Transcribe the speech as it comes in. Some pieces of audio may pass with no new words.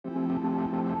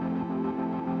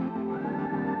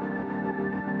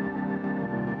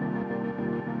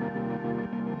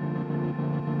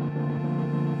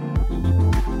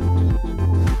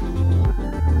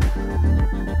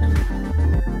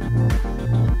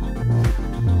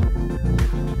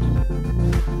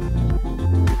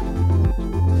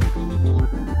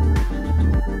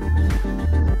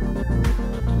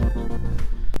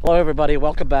Hello everybody,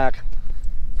 welcome back.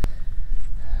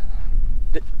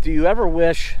 Do you ever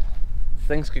wish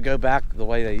things could go back the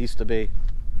way they used to be?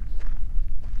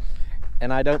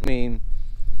 And I don't mean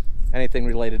anything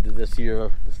related to this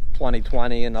year, this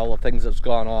 2020 and all the things that's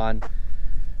gone on.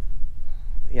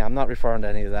 Yeah, I'm not referring to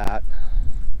any of that.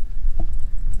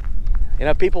 You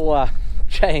know, people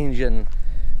change and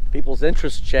people's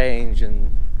interests change,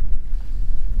 and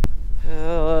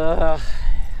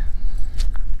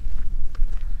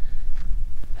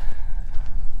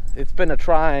it's been a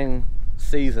trying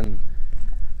season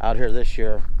out here this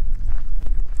year,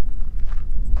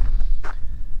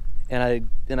 and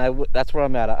that's where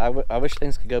I'm at. I wish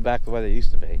things could go back the way they used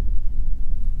to be,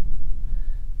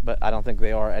 but I don't think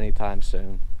they are anytime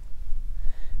soon.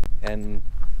 And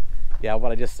yeah,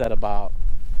 what I just said about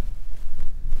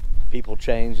people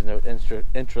change and their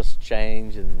interests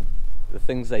change and the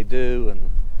things they do and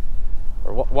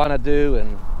or want to do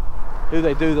and who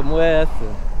they do them with,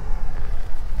 and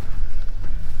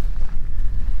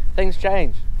things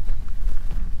change.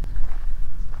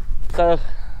 So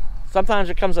sometimes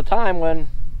there comes a time when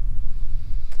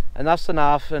enough's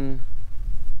enough and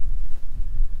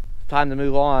it's time to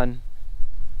move on.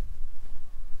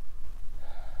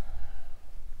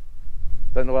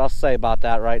 Don't know what else to say about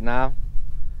that right now.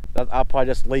 I'll probably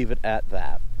just leave it at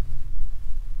that.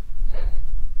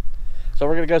 So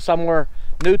we're gonna go somewhere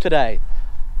new today.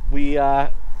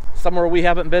 Somewhere we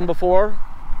haven't been before,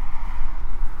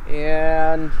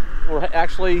 and we're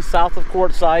actually south of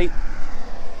Quartzsite,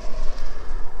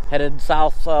 headed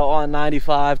south on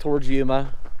 95 towards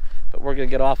Yuma. But we're gonna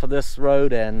get off of this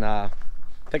road and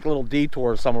take a little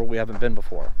detour somewhere we haven't been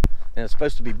before. And it's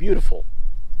supposed to be beautiful,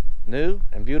 new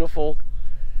and beautiful.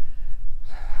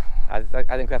 I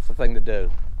think that's the thing to do.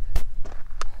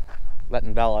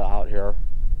 Letting Bella out here.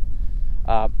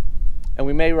 And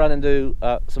we may run into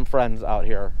some friends out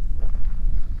here.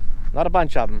 Not a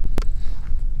bunch of them.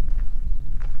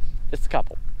 Just a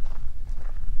couple.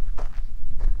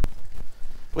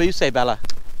 What do you say, Bella?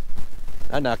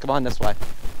 No, come on this way.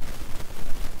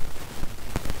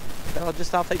 Bella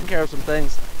just out taking care of some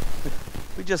things.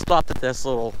 We just stopped at this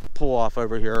little pull-off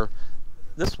over here.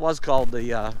 This was called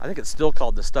the, I think it's still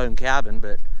called the Stone Cabin,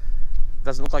 but it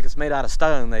doesn't look like it's made out of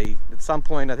stone. At some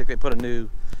point, I think they put a new,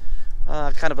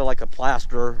 kind of like a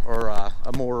plaster or a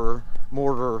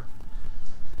mortar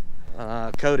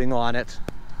coating on it.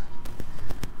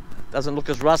 Doesn't look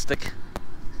as rustic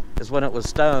as when it was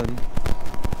stone.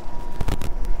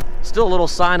 Still a little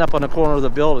sign up on the corner of the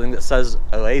building that says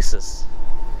Oasis.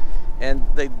 And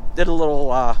they did a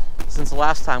little, since the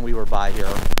last time we were by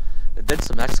here, they did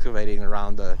some excavating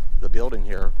around the building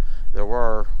here. There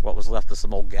were what was left of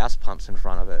some old gas pumps in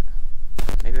front of it.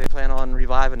 Maybe they plan on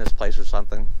reviving this place or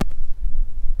something.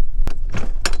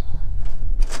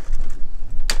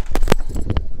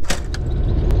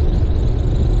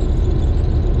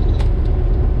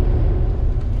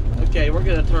 Okay, we're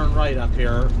going to turn right up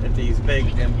here at these big,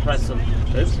 impressive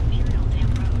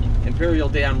Imperial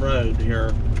Dam Road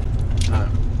here.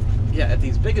 Yeah, at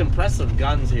these big, impressive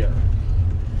guns here.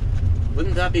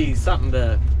 Wouldn't that be something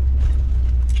to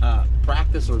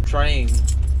practice or train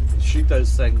and shoot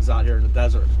those things out here in the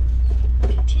desert?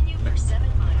 Continue for 7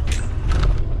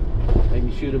 miles.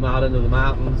 Maybe shoot them out into the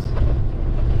mountains.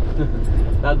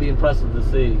 That'd be impressive to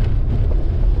see.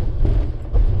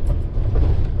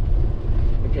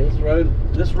 Okay,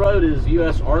 this road is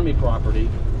U.S. Army property.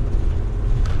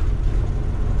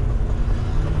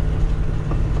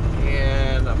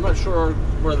 And I'm not sure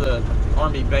where the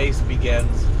Army base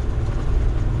begins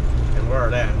and where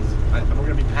it ends. We're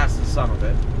going to be passing some of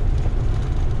it.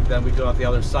 Then we go out the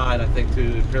other side, I think,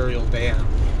 to Imperial Dam.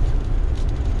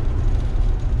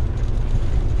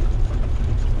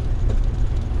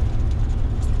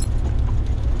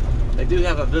 They do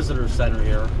have a visitor center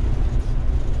here.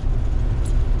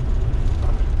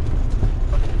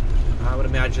 I would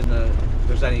imagine if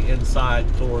there's any inside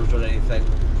tours or anything,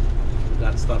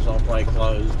 that stuff's all probably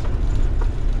closed.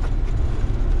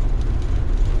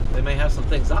 They may have some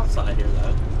things outside here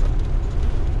though.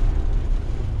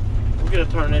 We're going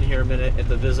to turn in here a minute at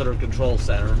the Visitor Control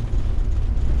Center.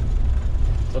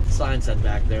 That's what the sign said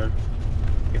back there.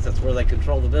 I guess that's where they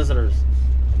control the visitors.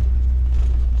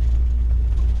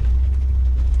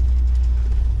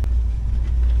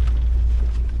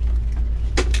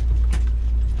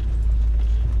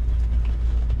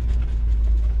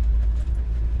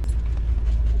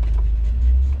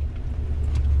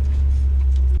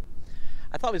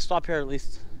 I thought we'd stop here at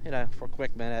least, for a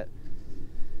quick minute.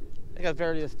 They got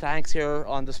various tanks here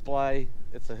on display.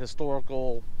 It's a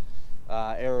historical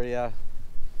area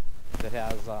that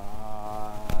has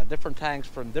different tanks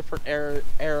from different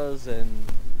eras and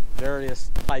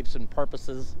various types and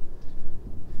purposes.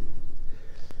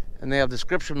 And they have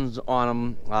descriptions on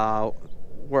them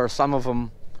where some of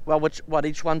them, well, what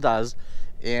each one does,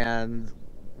 and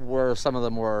where some of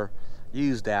them were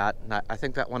used at. And I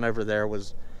think that one over there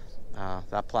was,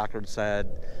 that placard said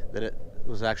that it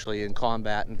was actually in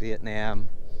combat in Vietnam.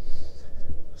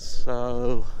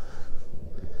 So,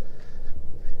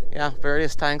 yeah,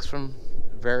 various tanks from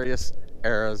various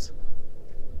eras.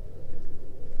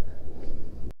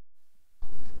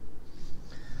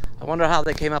 I wonder how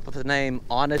they came up with the name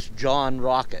Honest John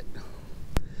Rocket.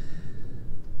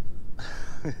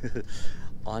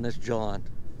 Honest John.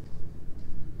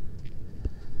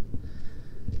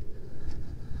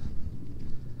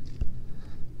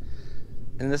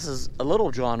 And this is a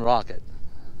Little John Rocket.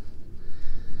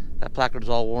 That placard's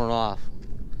all worn off.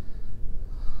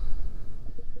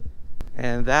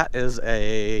 And that is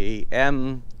a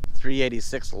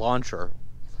M386 launcher.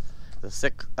 The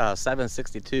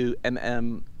 762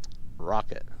 mm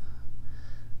rocket.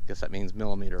 I guess that means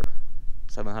millimeter.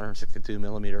 762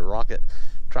 millimeter rocket,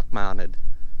 truck mounted.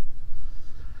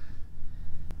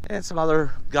 And some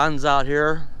other guns out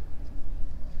here.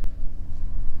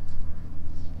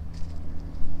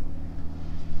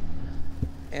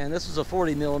 And this was a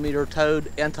 40 millimeter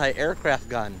towed anti-aircraft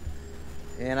gun.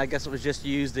 And I guess it was just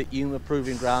used at Yuma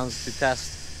Proving Grounds to test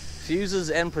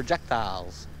fuses and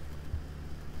projectiles.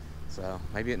 So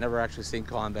maybe it never actually seen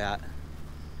combat.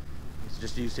 It's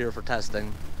just used here for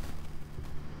testing.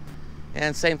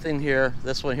 And same thing here.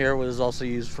 This one here was also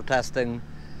used for testing.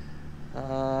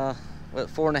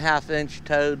 With 4.5 inch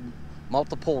towed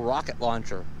multiple rocket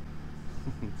launcher.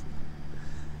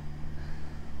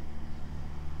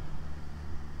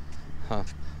 Huh.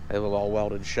 They look all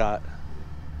welded shut.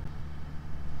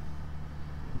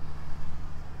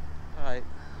 Alright.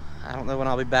 I don't know when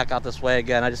I'll be back out this way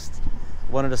again. I just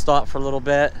wanted to stop for a little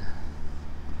bit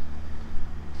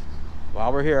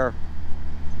while we're here.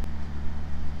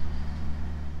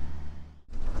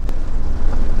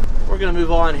 We're going to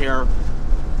move on here.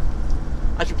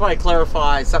 I should probably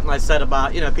clarify something I said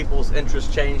about, people's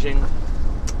interests changing.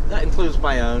 That includes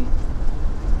my own.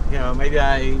 Maybe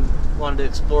I wanted to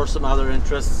explore some other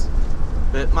interests.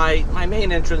 But my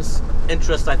main interest,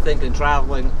 I think, in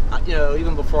traveling,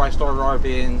 even before I started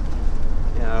RVing,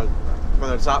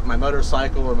 whether it's out my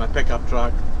motorcycle or my pickup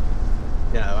truck,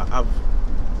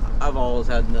 I've always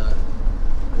had,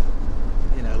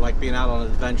 like being out on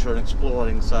an adventure and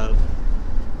exploring. So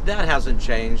that hasn't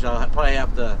changed. I'll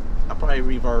probably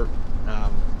revert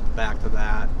back to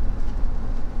that,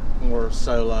 more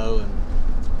solo and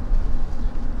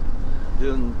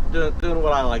doing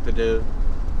what I like to do.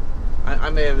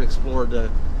 I may have explored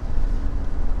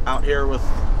out here with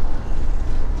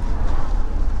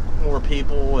more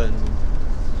people and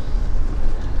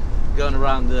going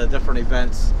around the different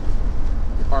events,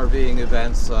 RVing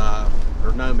events or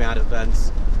nomad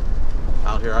events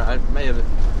out here. I may have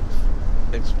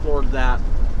explored that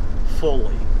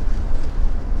fully.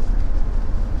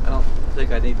 I don't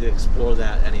think I need to explore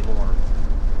that anymore.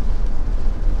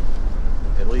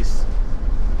 At least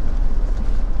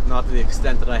not to the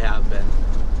extent that I have been.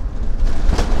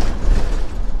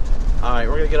 Alright,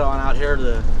 we're going to get on out here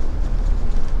to,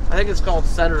 I think it's called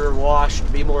Senator Wash,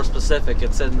 to be more specific.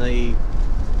 It's in the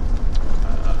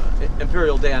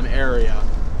Imperial Dam area.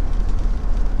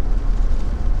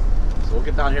 So we'll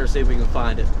get down here and see if we can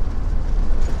find it.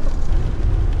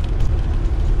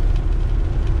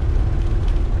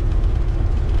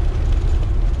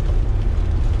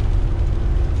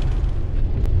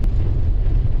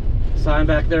 Sign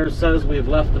back there says we've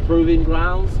left the proving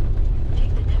grounds.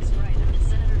 Take the next right onto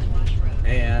Senator's Wash Road.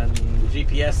 And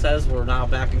GPS says we're now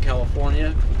back in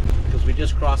California because we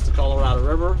just crossed the Colorado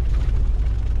River.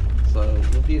 So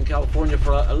we'll be in California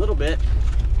for a little bit.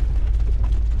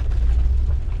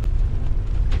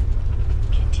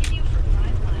 Continue for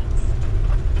 5 miles.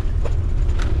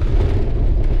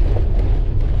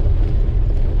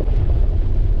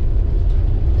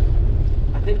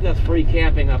 I think that's free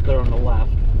camping up there on the left.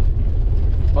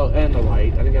 Oh, and the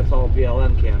right. I think that's all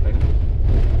BLM camping.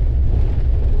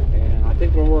 And I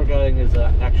think where we're going is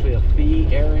actually a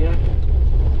fee area.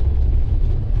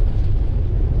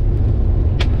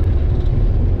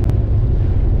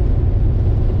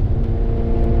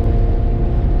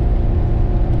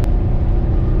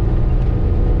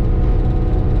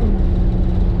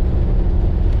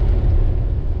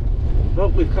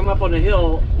 But we've come up on a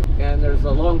hill and there's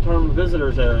a long-term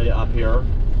visitors area up here.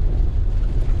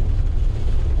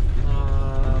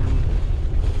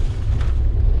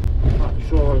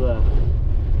 Sure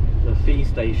the fee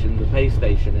station, the pay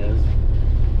station is.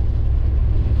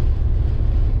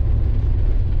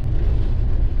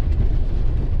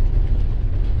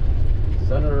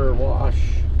 Senator Wash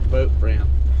boat ramp,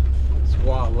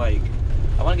 Squaw Lake.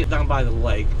 I want to get down by the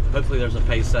lake. Hopefully there's a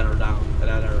pay center down in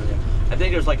that area. I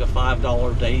think there's like a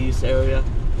 $5 day use area.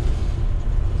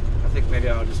 I think maybe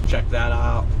I'll just check that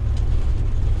out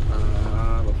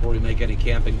before we make any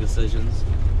camping decisions.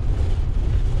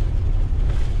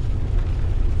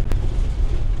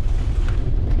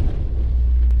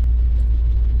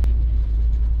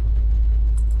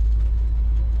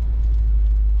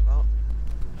 Well,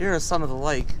 here is some of the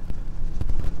lake,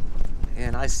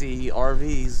 and I see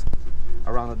RVs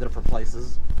around the different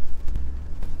places.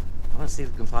 I want to see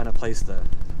if we can find a place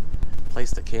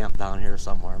to camp down here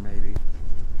somewhere, maybe,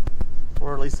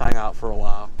 or at least hang out for a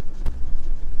while.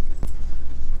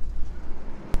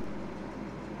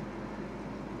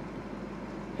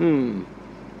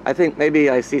 I think maybe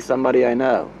I see somebody I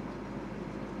know.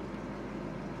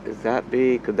 Could that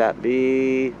be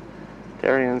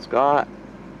Terry and Scott?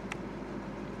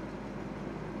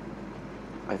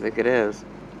 I think it is.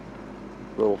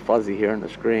 A little fuzzy here on the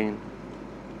screen.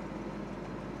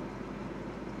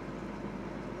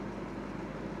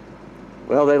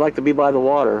 Well, they like to be by the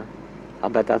water.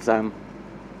 I'll bet that's them.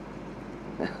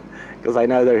 Because I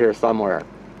know they're here somewhere.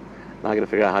 I'm not going to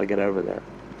figure out how to get over there.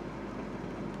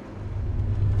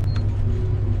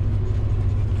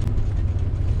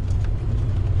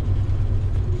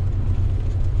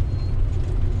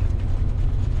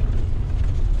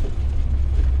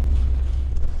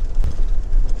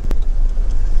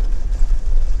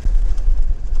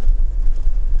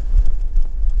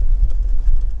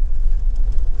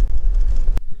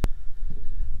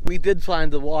 We did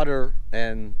find the water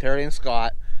and Terry and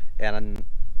Scott, and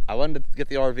I wanted to get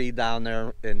the RV down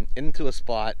there and into a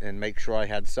spot and make sure I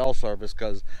had cell service,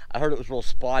 because I heard it was real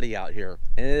spotty out here,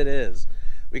 and it is.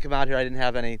 We come out here, I didn't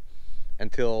have any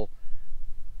until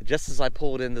just as I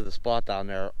pulled into the spot down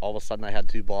there. All of a sudden I had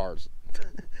 2 bars.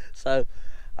 So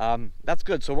that's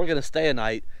good. So we're gonna stay a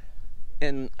night,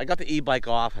 and I got the e-bike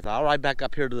off. I thought I'll ride back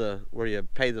up here to where you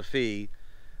pay the fee,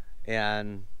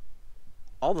 and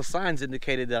all the signs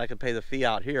indicated that I could pay the fee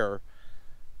out here,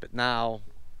 but now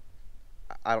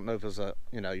I don't know if it's a,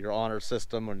 your honor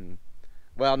system, and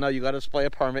well, no, you got to display a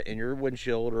permit in your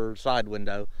windshield or side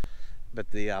window,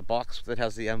 but the box that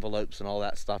has the envelopes and all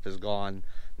that stuff is gone.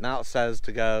 Now it says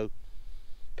to go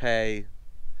pay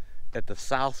at the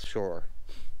South Shore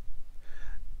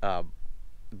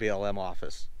BLM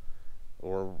office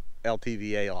or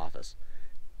LTVA office.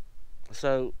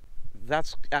 So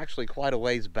that's actually quite a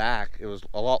ways back. It was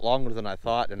a lot longer than I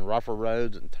thought, and rougher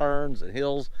roads and turns and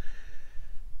hills.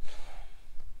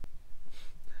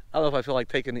 I don't know if I feel like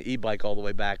taking the e-bike all the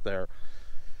way back there.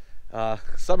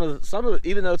 Some of it,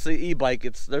 even though it's the e-bike,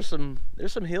 there's some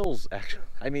hills actually.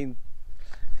 I mean,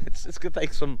 it's gonna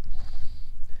take some.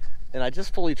 And I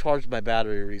just fully charged my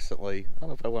battery recently. I don't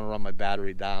know if I want to run my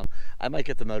battery down. I might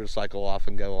get the motorcycle off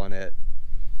and go on it.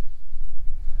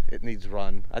 It needs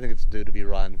run. I think it's due to be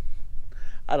run.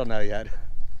 I don't know yet.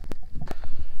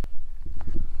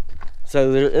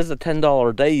 So there is a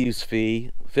 $10 day use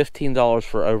fee, $15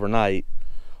 for overnight,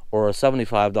 or a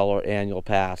 $75 annual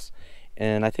pass.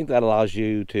 And I think that allows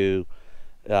you to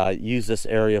use this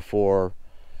area for,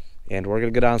 and we're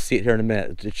going to go down and see it here in a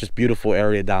minute. It's just a beautiful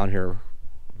area down here.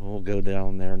 We'll go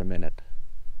down there in a minute.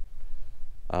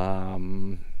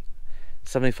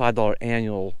 $75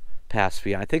 annual pass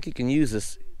fee. I think you can use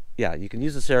this, yeah, you can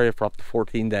use this area for up to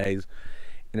 14 days.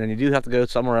 And then you do have to go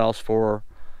somewhere else for,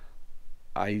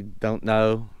 I don't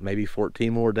know, maybe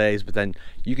 14 more days, but then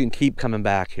you can keep coming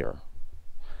back here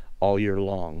all year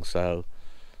long. So,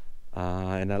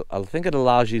 and I think it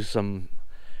allows you some,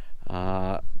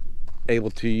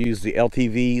 able to use the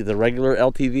LTV, the regular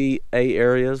LTVA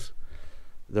areas.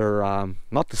 They're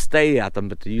not to stay at them,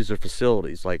 but to use their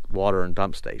facilities like water and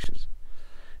dump stations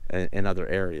and other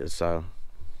areas. So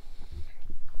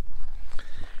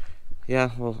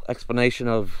yeah, well, explanation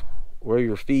of where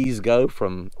your fees go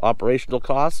from operational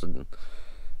costs and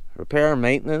repair and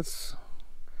maintenance,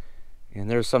 and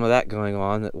there's some of that going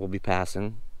on that we'll be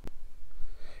passing.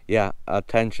 Yeah,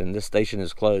 attention, this station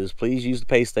is closed. Please use the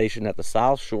pay station at the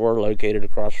South Shore located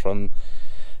across from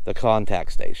the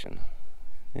contact station.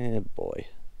 Eh, boy.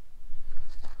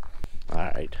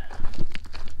 Alright.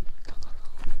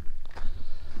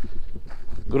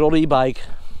 Good old e-bike.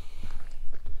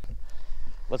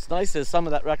 What's nice is some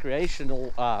of that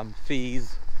recreational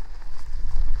fees,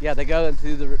 yeah, they go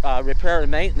into the repair and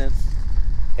maintenance,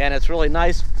 and it's really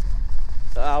nice.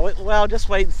 Well, just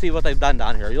wait and see what they've done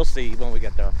down here. You'll see when we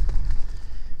get there.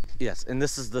 Yes, and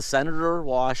this is the Senator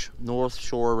Wash North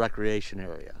Shore Recreation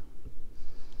Area.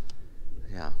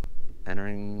 Yeah,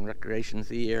 entering recreation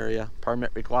fee area,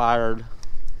 permit required.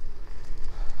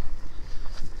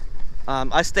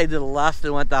 I stayed to the left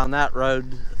and went down that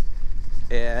road,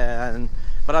 but I'm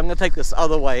gonna take this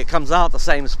other way. It comes out the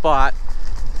same spot,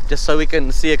 just so we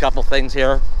can see a couple things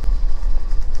here.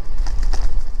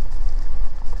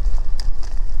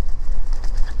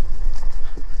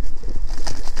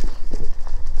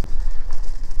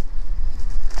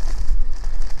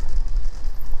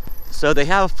 So they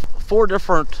have 4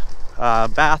 different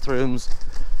bathrooms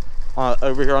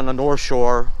over here on the North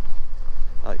Shore.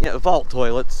 Vault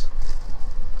toilets.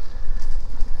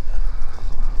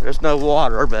 There's no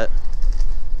water,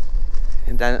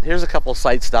 and then here's a couple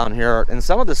sites down here, and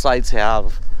some of the sites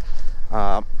have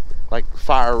like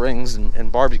fire rings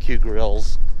and barbecue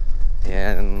grills,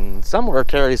 and somewhere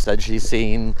Terry said she's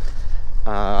seen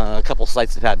a couple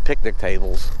sites that had picnic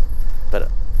tables,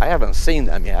 but I haven't seen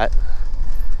them yet.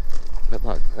 But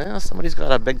look, somebody's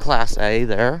got a big Class A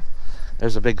there.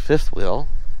 There's a big fifth wheel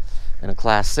and a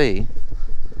Class C.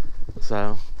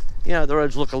 So, the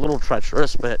roads look a little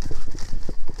treacherous, but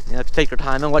if you take your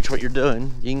time and watch what you're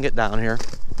doing, you can get down here.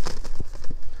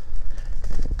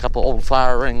 A couple old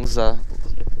fire rings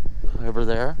over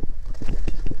there.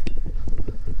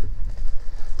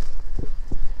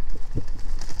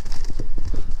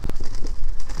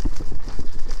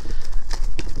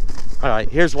 Alright,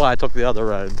 here's why I took the other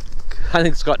road. I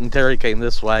think Scott and Terry came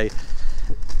this way,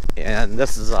 and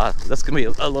this gonna be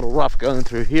a little rough going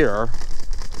through here.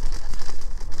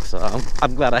 So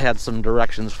I'm glad I had some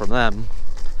directions from them.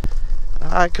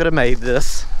 I could have made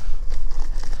this.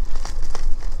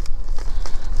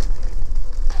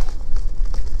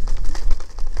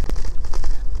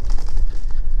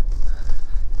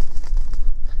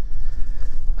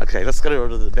 Okay, let's go over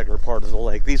to the bigger part of the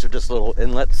lake. These are just little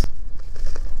inlets.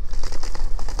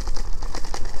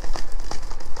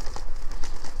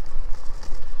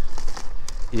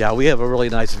 Yeah, we have a really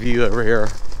nice view over here.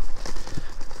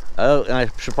 Oh, and I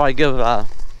should probably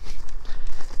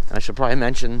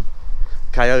mention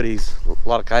coyotes. A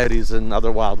lot of coyotes and other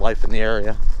wildlife in the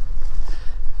area.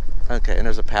 Okay, and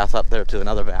there's a path up there to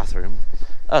another bathroom.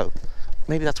 Oh,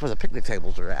 maybe that's where the picnic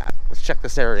tables are at. Let's check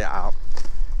this area out.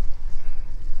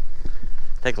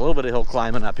 Take a little bit of hill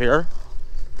climbing up here.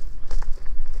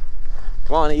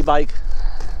 Come on, e-bike.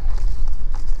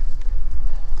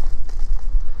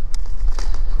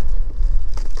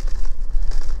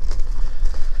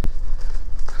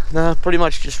 No, pretty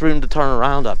much just room to turn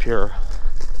around up here.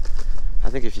 I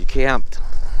think if you camped,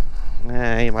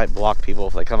 you might block people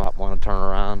if they come up and want to turn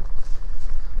around.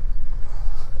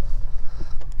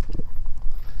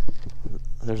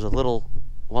 There's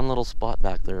one little spot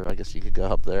back there. I guess you could go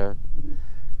up there.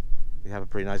 You have a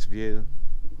pretty nice view.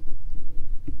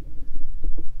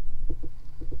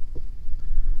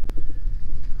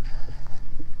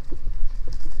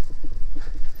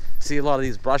 See a lot of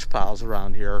these brush piles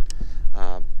around here.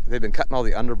 They've been cutting all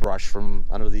the underbrush from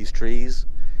under these trees,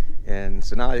 and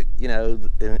so now it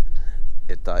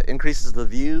increases the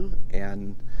view,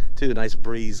 and too, a nice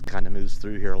breeze kind of moves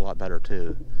through here a lot better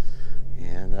too.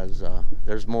 And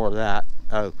there's more of that.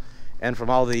 Oh, and from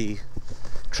all the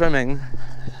trimming,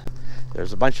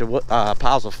 there's a bunch of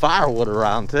piles of firewood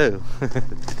around too.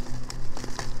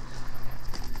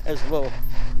 There's a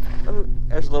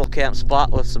little camp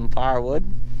spot with some firewood,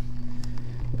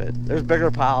 but there's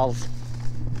bigger piles.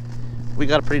 We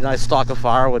got a pretty nice stock of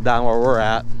firewood down where we're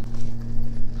at.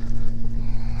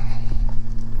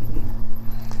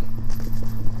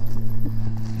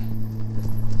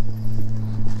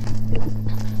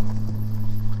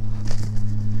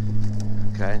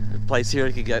 Okay, a place here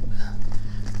you could get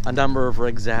a number of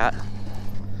rigs at.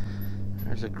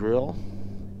 There's a grill,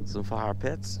 some fire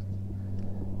pits,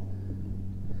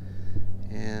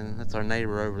 and that's our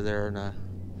neighbor over there, and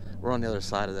we're on the other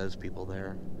side of those people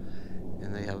there.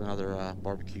 And they have another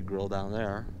barbecue grill down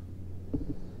there.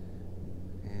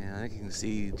 And I think you can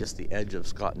see just the edge of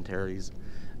Scott and Terry's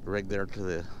rig there to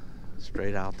the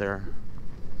straight out there.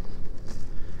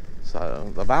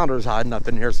 So the bounder's hiding up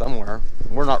in here somewhere.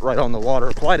 We're not right on the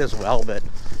water quite as well, but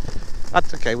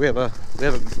that's okay. We have a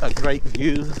great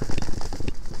view.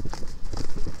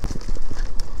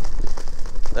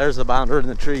 There's the bounder in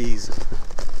the trees.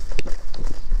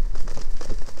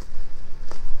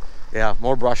 Yeah,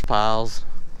 more brush piles.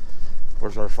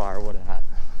 Where's our firewood at?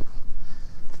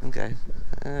 Okay,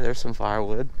 there's some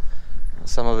firewood.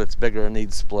 Some of it's bigger and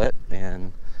needs split,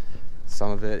 and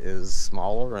some of it is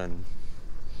smaller and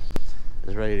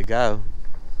is ready to go.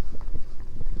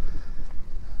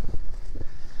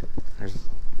 There's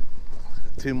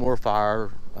 2 more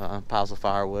piles of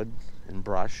firewood and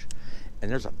brush, and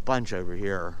there's a bunch over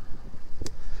here.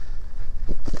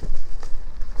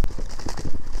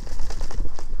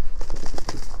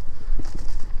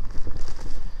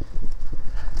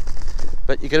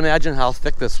 But you can imagine how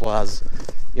thick this was.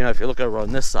 You know, if you look over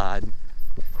on this side,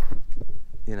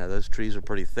 you know, those trees are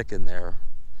pretty thick in there.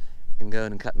 And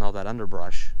going and cutting all that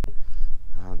underbrush,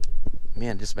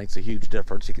 man, just makes a huge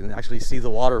difference. You can actually see the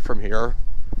water from here,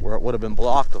 where it would have been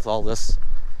blocked with all this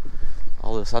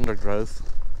undergrowth.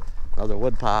 Another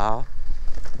wood pile.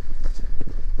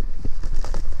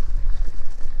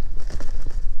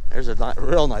 There's a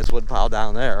real nice wood pile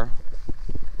down there.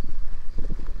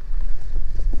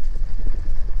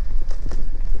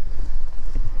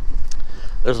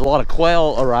 There's a lot of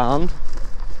quail around.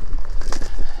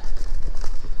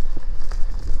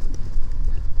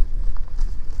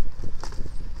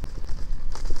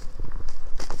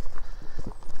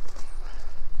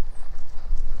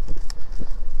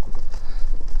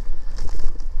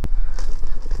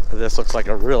 This looks like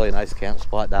a really nice camp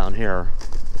spot down here.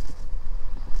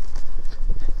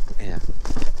 Yeah,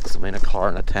 somebody in a car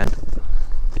and a tent.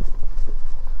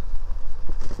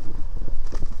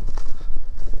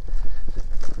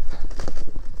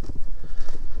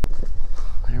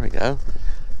 There we go.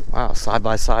 Wow, side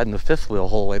by side in the fifth wheel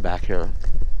whole way back here.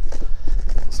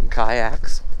 Some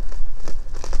kayaks.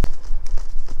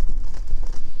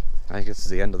 I think this is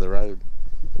the end of the road.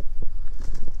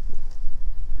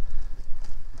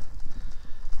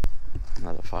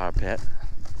 Another fire pit.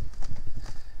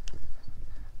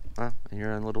 And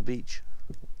you're in Little Beach.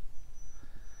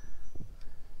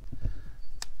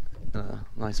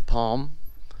 Nice palm.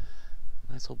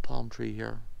 Nice old palm tree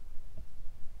here.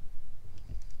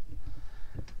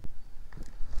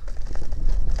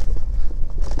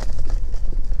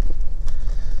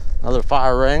 Another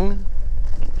fire ring.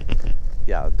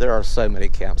 Yeah, there are so many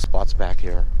camp spots back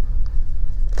here.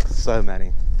 So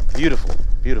many. Beautiful,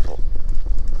 beautiful.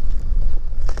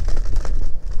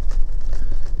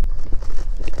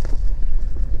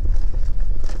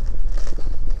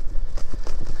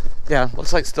 Yeah,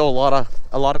 looks like still a lot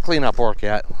of cleanup work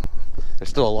yet. There's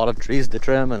still a lot of trees to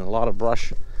trim and a lot of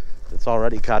brush that's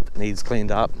already cut that needs cleaned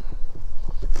up.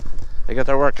 They got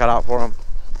their work cut out for them.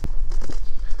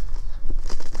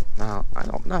 Now, I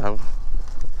don't know.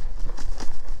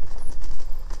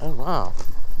 Oh, wow.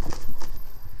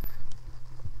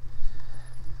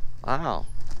 Wow.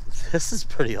 This is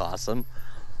pretty awesome.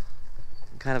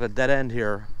 Kind of a dead end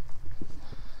here.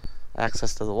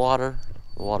 Access to the water.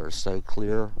 The water is so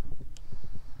clear.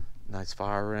 Nice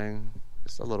fire ring.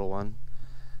 Just a little one.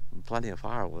 Plenty of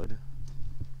firewood.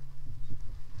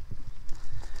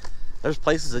 There's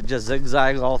places that just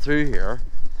zigzag all through here.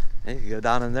 And you can go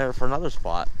down in there for another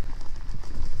spot.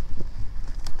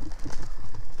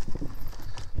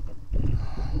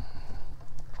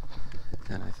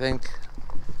 And I think,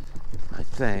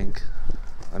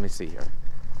 let me see here.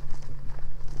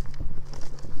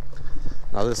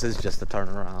 Now this is just a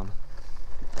turnaround.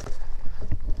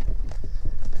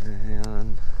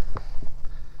 And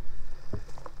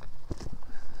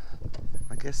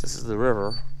I guess this is the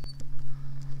river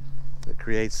that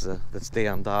creates that's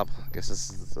dammed up. I guess this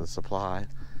is the supply.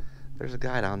 There's a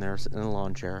guy down there sitting in a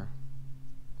lawn chair.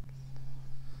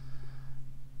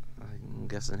 I'm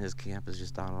guessing his camp is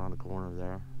just down around the corner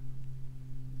there.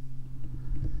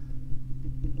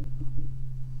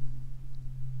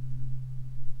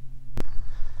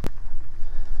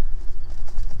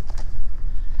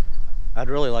 I'd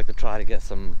really like to try to get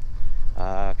some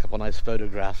a couple nice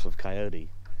photographs of coyote.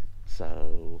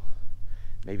 So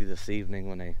maybe this evening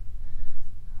when they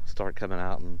start coming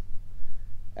out and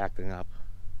acting up,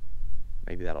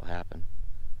 maybe that'll happen.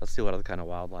 Let's see what other kind of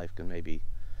wildlife can maybe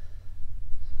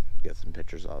get some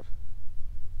pictures of.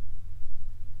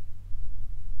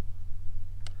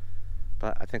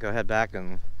 But I think I'll head back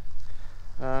and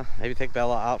maybe take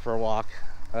Bella out for a walk.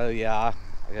 Oh yeah,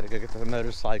 I gotta go get the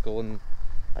motorcycle and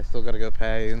I still gotta go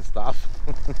pay and stuff.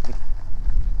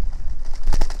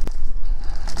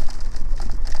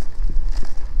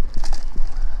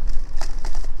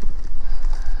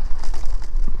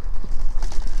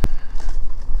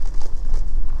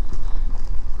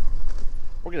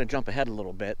 We're gonna jump ahead a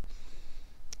little bit.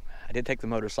 I did take the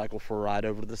motorcycle for a ride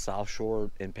over to the South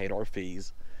Shore and paid our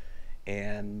fees.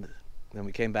 And then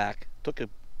we came back, took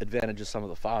advantage of some of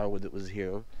the firewood that was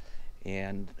here,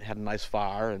 and had a nice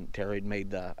fire, and Terry had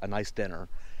made a nice dinner.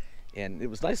 And it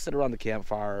was nice to sit around the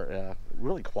campfire,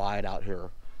 really quiet out here.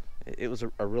 It was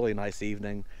a really nice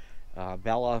evening.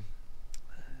 Bella,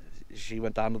 she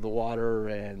went down to the water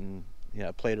and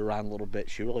played around a little bit.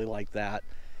 She really liked that.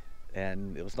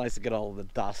 And it was nice to get all of the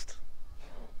dust.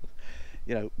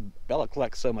 Bella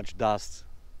collects so much dust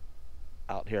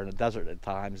out here in the desert at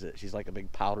times that she's like a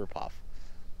big powder puff.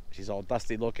 She's all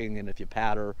dusty looking, and if you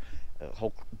pat her, a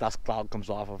whole dust cloud comes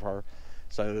off of her.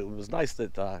 So it was nice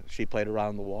that she played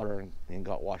around in the water and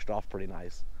got washed off pretty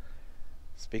nice.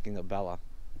 Speaking of Bella,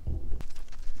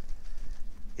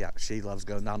 yeah, she loves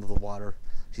going down to the water.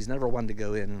 She's never one to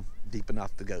go in deep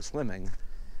enough to go swimming.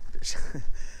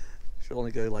 She'll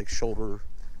only go like shoulder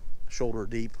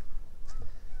deep.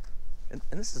 And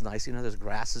this is nice, you know, there's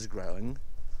grasses growing.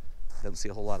 Don't see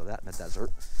a whole lot of that in the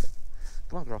desert.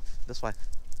 Come on, girl, this way.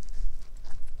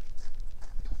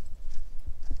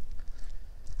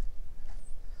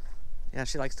 Yeah,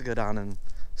 she likes to go down and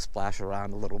splash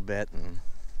around a little bit and,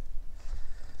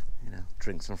 you know,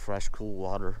 drink some fresh, cool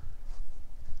water.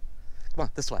 Come on,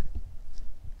 this way.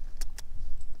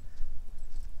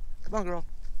 Come on, girl.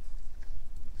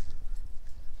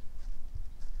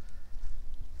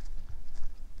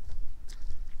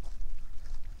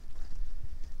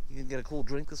 You gonna get a cool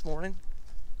drink this morning?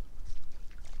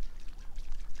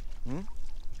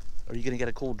 Are you gonna get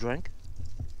a cool drink?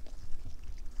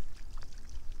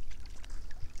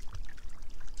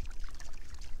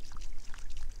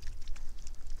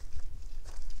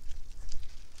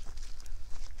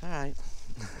 All right.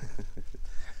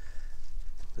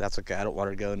 That's okay. I don't want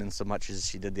her going in so much as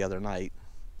she did the other night.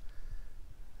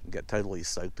 Get totally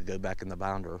soaked to go back in the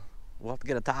bounder. We'll have to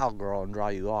get a towel, girl, and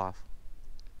dry you off.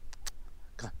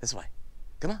 Come on, this way.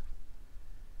 Come on.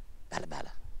 Bella,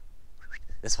 Bella.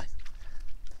 This way.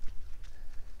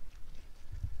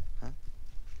 Huh?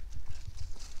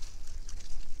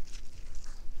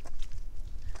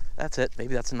 That's it.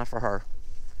 Maybe that's enough for her.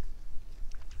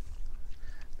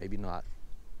 Maybe not.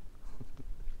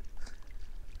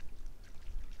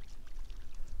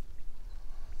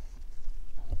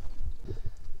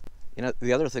 You know,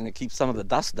 the other thing that keeps some of the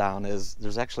dust down is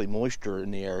there's actually moisture in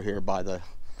the air here by the,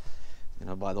 you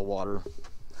know, by the water.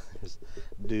 There's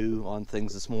dew on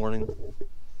things this morning.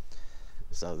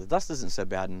 So the dust isn't so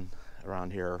bad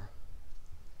around here.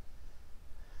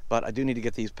 But I do need to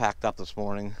get these packed up this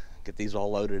morning, get these all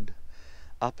loaded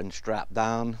up and strapped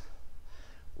down.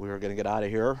 We are going to get out of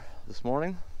here this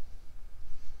morning.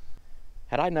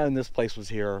 Had I known this place was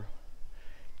here,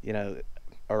 you know,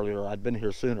 earlier, I'd been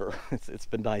here sooner. It's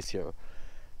been nice here.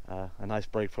 A nice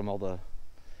break from all the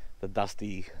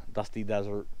dusty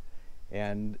desert.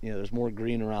 And, you know, there's more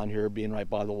green around here being right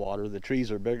by the water. The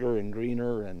trees are bigger and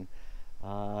greener, and,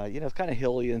 you know, it's kind of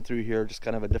hilly in through here, just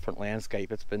kind of a different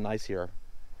landscape. It's been nice here.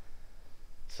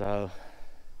 So,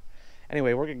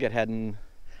 anyway, we're going to get heading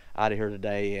out of here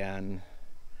today, and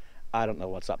I don't know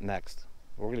what's up next.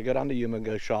 We're going to go down to Yuma and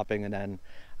go shopping, and then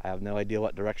I have no idea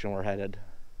what direction we're headed.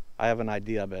 I have an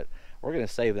idea, but we're going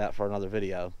to save that for another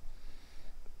video.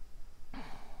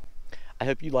 I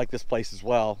hope you like this place as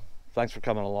well. Thanks for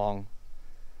coming along.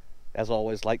 As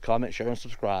always, like, comment, share, and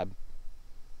subscribe.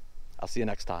 I'll see you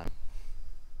next time.